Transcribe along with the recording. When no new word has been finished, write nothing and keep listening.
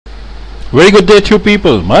Very good day to you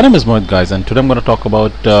people. My name is Mohit guys, and today I'm going to talk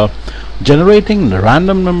about generating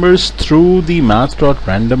random numbers through the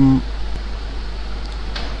math.random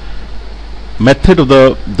method of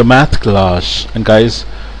the math class. And guys,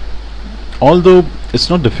 although it's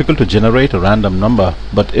not difficult to generate a random number,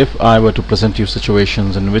 but if I were to present you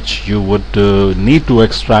situations in which you would need to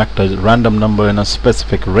extract a random number in a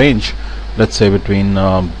specific range, let's say between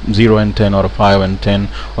 0 and 10, or a 5 and 10,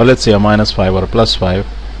 or let's say a -5 or a +5,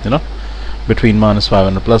 between -5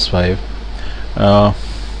 and a +5,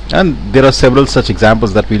 and there are several such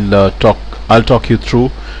examples that I'll talk you through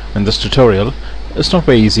in this tutorial. It's not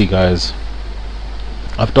very easy, guys.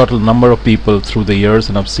 I've taught a number of people through the years,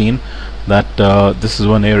 and I've seen that this is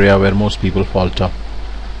one area where most people falter.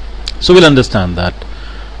 So we'll understand that.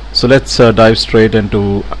 So let's dive straight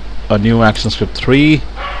into a new Actionscript 3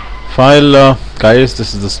 file. Guys,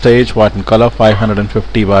 this is the stage, white in color,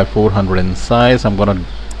 550 by 400 in size. I'm gonna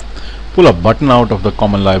pull a button out of the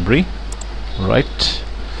common library. Right,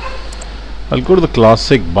 I'll go to the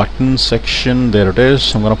classic button section. There it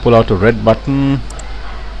is. I'm gonna pull out a red button,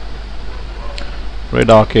 red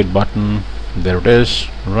arcade button. There it is.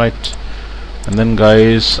 Right, and then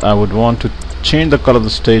guys, I would want to change the color of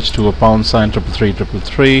the stage to a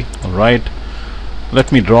 $33333. Alright,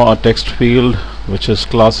 let me draw a text field which is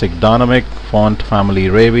classic dynamic, font family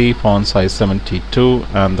Ravi, font size 72,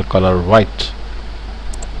 and the color white.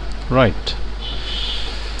 Right,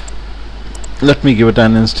 let me give it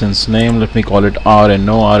an instance name. Let me call it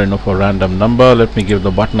RNO for random number. Let me give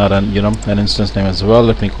the button an instance name as well.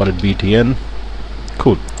 Let me call it BTN.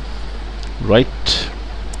 Cool. Right,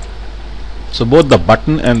 so both the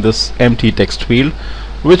button and this empty text field,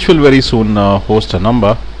 which will very soon host a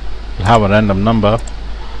number, will have a random number,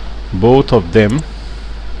 both of them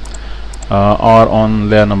are on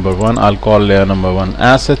layer number 1. I'll call layer number 1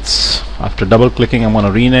 assets. After double clicking, I'm going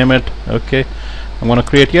to rename it. Okay, I'm going to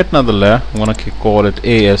create yet another layer. I'm going to call it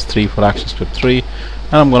AS3 for Actionscript 3,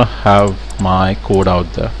 and I'm going to have my code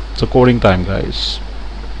out there. So coding time, guys.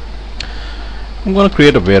 I'm going to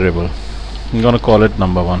create a variable. I'm going to call it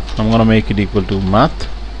number 1. I'm going to make it equal to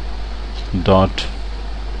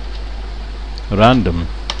math.random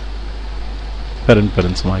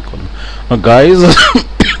parent semicolon. Now guys,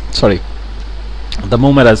 sorry, the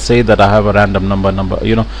moment I say that I have a random number, I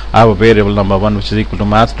have a variable number 1 which is equal to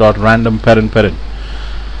math.random parent,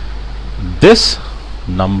 this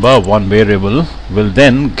number 1 variable will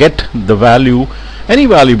then get the value, any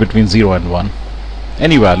value between 0 and 1,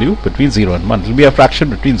 any value between 0 and 1. It will be a fraction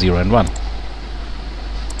between 0 and 1.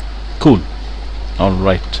 Cool.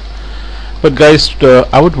 Alright, but guys,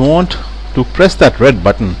 I would want to press that red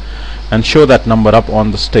button and show that number up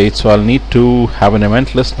on the stage, so I'll need to have an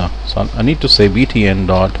event listener. So I need to say btn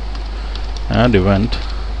dot add event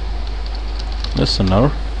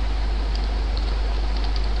listener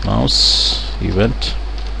mouse event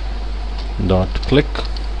dot click,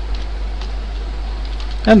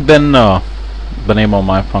 and then the name of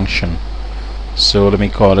my function. So let me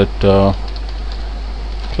call it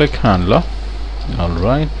click handler.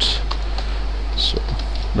 Alright, so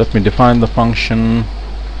let me define the function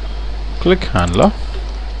click handler.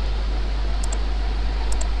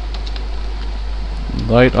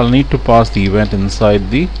 Right, I'll need to pass the event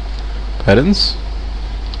inside the parents,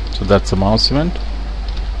 so that's a mouse event.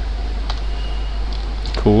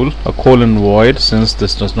 Cool. A colon void, since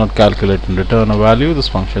this does not calculate and return a value, this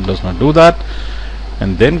function does not do that.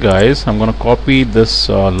 And then guys, I'm going to copy this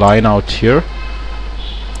line out here.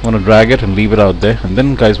 I'm going to drag it and leave it out there. And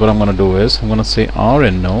then guys, what I'm going to do is I'm going to say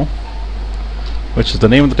RNO, which is the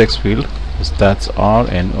name of the text field, that's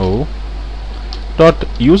RNO dot,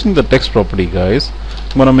 using the text property, guys,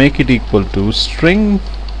 I'm going to make it equal to string,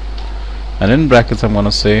 and in brackets I'm going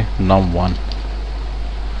to say num1.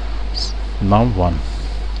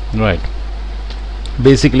 Right,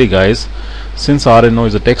 basically guys, since RNO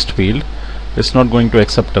is a text field, it's not going to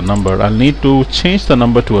accept a number. I'll need to change the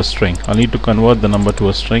number to a string. I'll need to convert the number to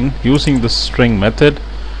a string using the string method,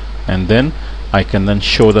 and then I can then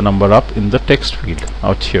show the number up in the text field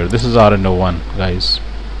out here. This is RNO1, guys.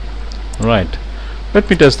 Right, let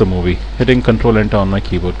me test the movie, hitting Control Enter on my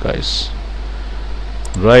keyboard, guys.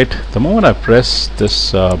 Right, the moment I press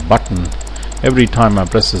this button, every time I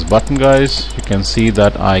press this button, guys, you can see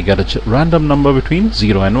that I get a random number between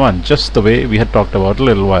 0 and 1, just the way we had talked about a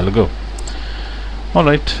little while ago.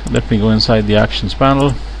 Alright, let me go inside the actions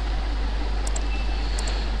panel.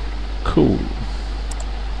 Cool.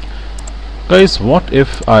 Guys, what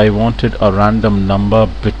if I wanted a random number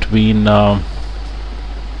between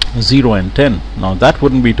 0 and 10? Now that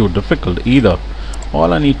wouldn't be too difficult either.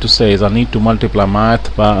 All I need to say is I need to multiply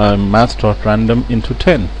math.random into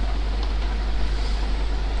 10.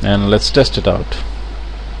 and let's test it out.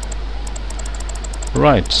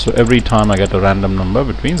 Right, so every time I get a random number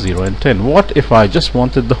between 0 and 10. What if I just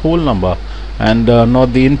wanted the whole number and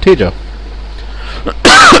not the integer?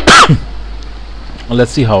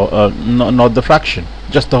 Let's see how, not the fraction,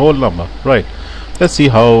 just the whole number. Right, let's see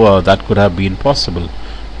how that could have been possible.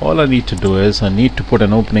 All I need to do is I need to put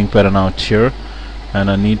an opening parent out here, and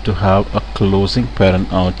I need to have a closing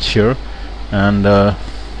parent out here, and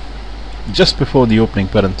just before the opening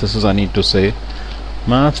parenthesis I need to say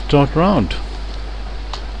math.round.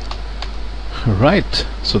 Right,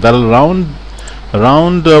 so that'll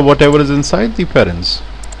round whatever is inside the parents.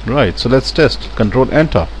 Right, so let's test. Control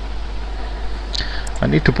enter. I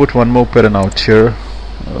need to put one more parent out here.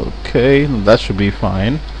 Okay, that should be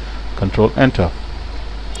fine. Control enter.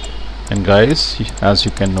 And guys, as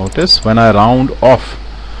you can notice, when I round off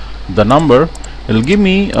the number, it'll give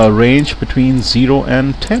me a range between 0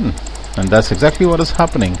 and 10, and that's exactly what is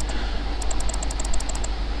happening.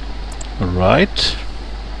 Right,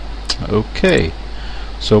 okay,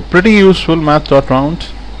 so pretty useful, math.round.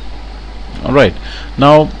 Alright,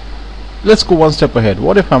 now let's go one step ahead.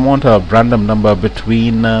 What if I want a random number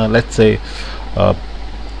between let's say a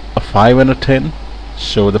 5 and a 10?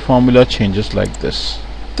 So the formula changes like this.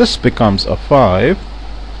 This becomes a 5,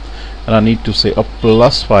 and I need to say a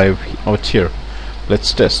plus 5 out here.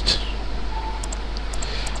 Let's test.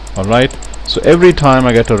 Alright, so every time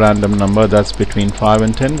I get a random number that's between 5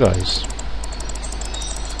 and 10, guys.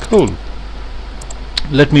 Cool.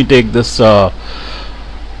 Let me take this to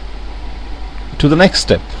the next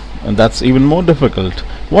step, and that's even more difficult.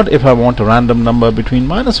 What if I want a random number between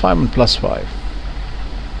 -5 and +5?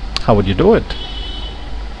 How would you do it?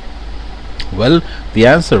 Well, the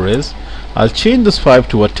answer is I'll change this 5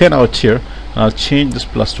 to a 10 out here, and I'll change this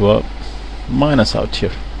plus to a minus out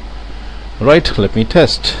here. Right, let me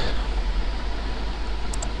test.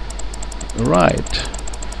 Right,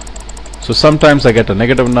 so sometimes I get a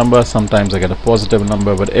negative number, sometimes I get a positive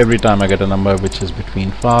number, but every time I get a number which is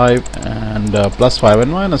between 5 and +5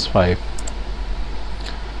 and -5.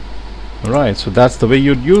 Right, so that's the way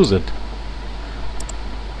you'd use it.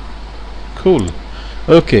 Cool.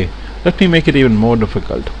 Okay, let me make it even more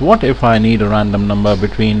difficult. What if I need a random number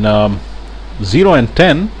between 0 and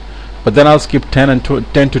 10, but then I'll skip 10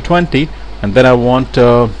 to 20, and then I want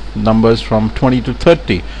numbers from 20 to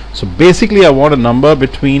 30. So basically I want a number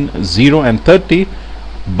between 0 and 30,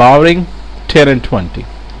 barring 10 and 20.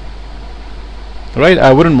 Right,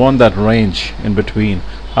 I wouldn't want that range in between.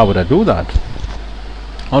 How would I do that?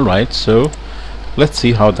 Alright, so let's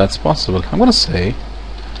see how that's possible. I'm going to say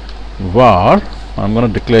var, I'm going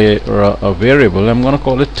to declare a variable, I'm going to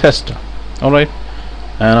call it tester. Alright,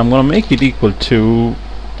 and I'm going to make it equal to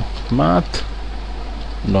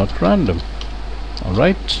math.random.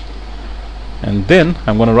 Alright, and then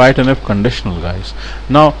I'm going to write an if conditional, guys.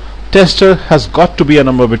 Now tester has got to be a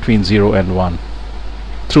number between 0 and 1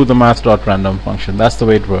 through the math.random function. That's the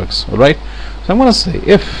way it works. Alright, so I'm going to say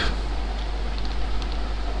if,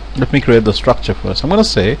 let me create the structure first. I'm going to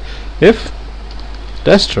say if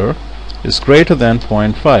tester is greater than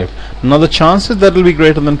 0.5. Now the chances that it will be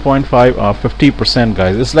greater than 0.5 are 50%,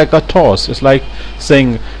 guys. It's like a toss. It's like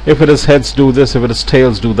saying if it is heads, do this, if it is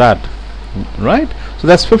tails, do that. Right, so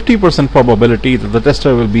that's 50% probability that the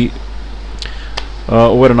tester will be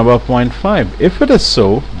over and above 0.5. If it is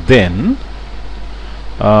so, then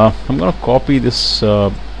I'm going to copy this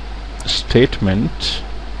statement.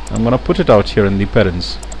 I'm going to put it out here in the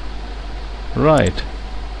parents. Right,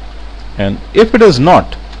 and if it is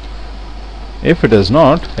not,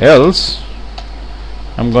 else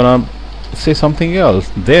I'm gonna say something else.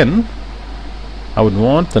 Then I would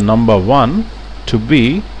want the number 1 to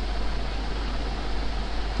be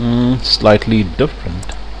slightly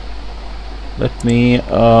different. Let me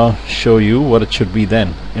show you what it should be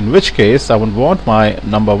then, in which case I would want my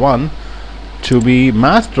number 1 to be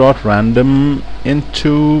math.random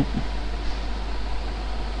into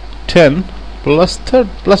 10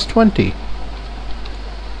 plus 20.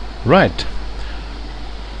 Right,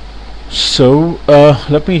 so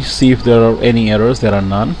let me see if there are any errors. There are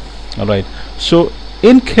none. Alright, so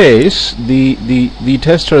in case the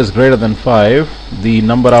tester is greater than 5, the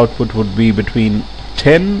number output would be between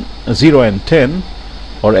 0 and 10,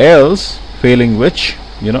 or else, failing which,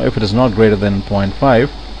 if it is not greater than 0.5,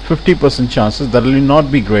 50% chances that it will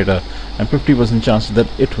not be greater, and 50% chances that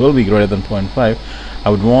it will be greater than 0.5. I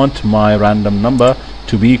would want my random number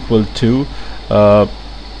to be equal to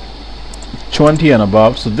 20 and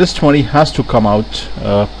above. So this 20 has to come out,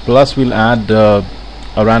 plus we'll add a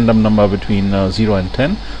random number between 0 and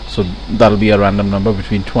 10, so that'll be a random number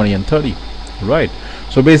between 20 and 30. Right,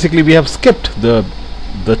 so basically we have skipped the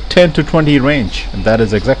the 10 to 20 range, and that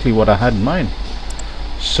is exactly what I had in mind.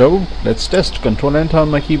 So let's test. Control Enter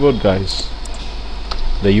on my keyboard, guys.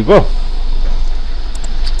 There you go.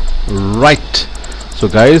 Right. So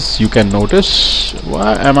guys, you can notice,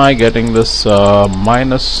 why am I getting this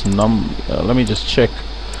minus let me just check.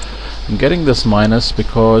 I'm getting this minus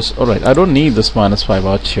because, alright, I don't need this minus 5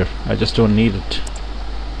 out here. I just don't need it.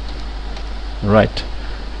 Right.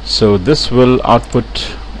 So this will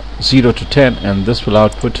output 0 to 10 and this will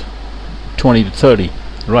output 20 to 30.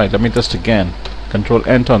 Right, let me test again. Control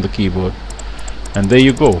Enter on the keyboard, and there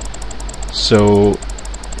you go. So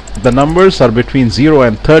the numbers are between 0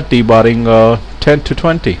 and 30 barring 10 to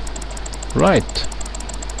 20. Right,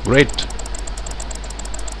 great.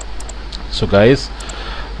 So guys,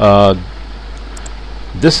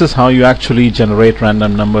 this is how you actually generate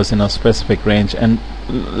random numbers in a specific range, and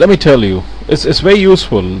let me tell you, it's very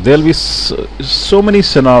useful. There'll be so many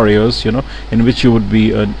scenarios, you know, in which you would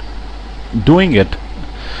be doing it.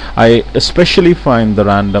 I especially find the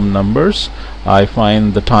random numbers, I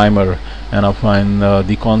find the timer, and I find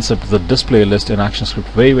the concept of the display list in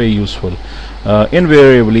Actionscript very useful.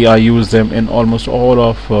 Invariably I use them in almost all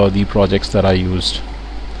of the projects that I used.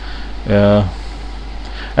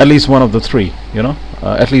 At least one of the three, you know,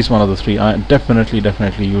 at least one of the three I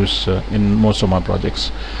definitely use in most of my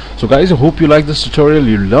projects. So guys, I hope you like this tutorial,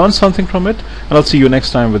 you learned something from it, and I'll see you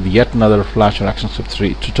next time with yet another Flash or Actionscript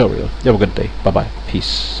 3 tutorial. You have a good day. Bye bye.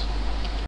 Peace.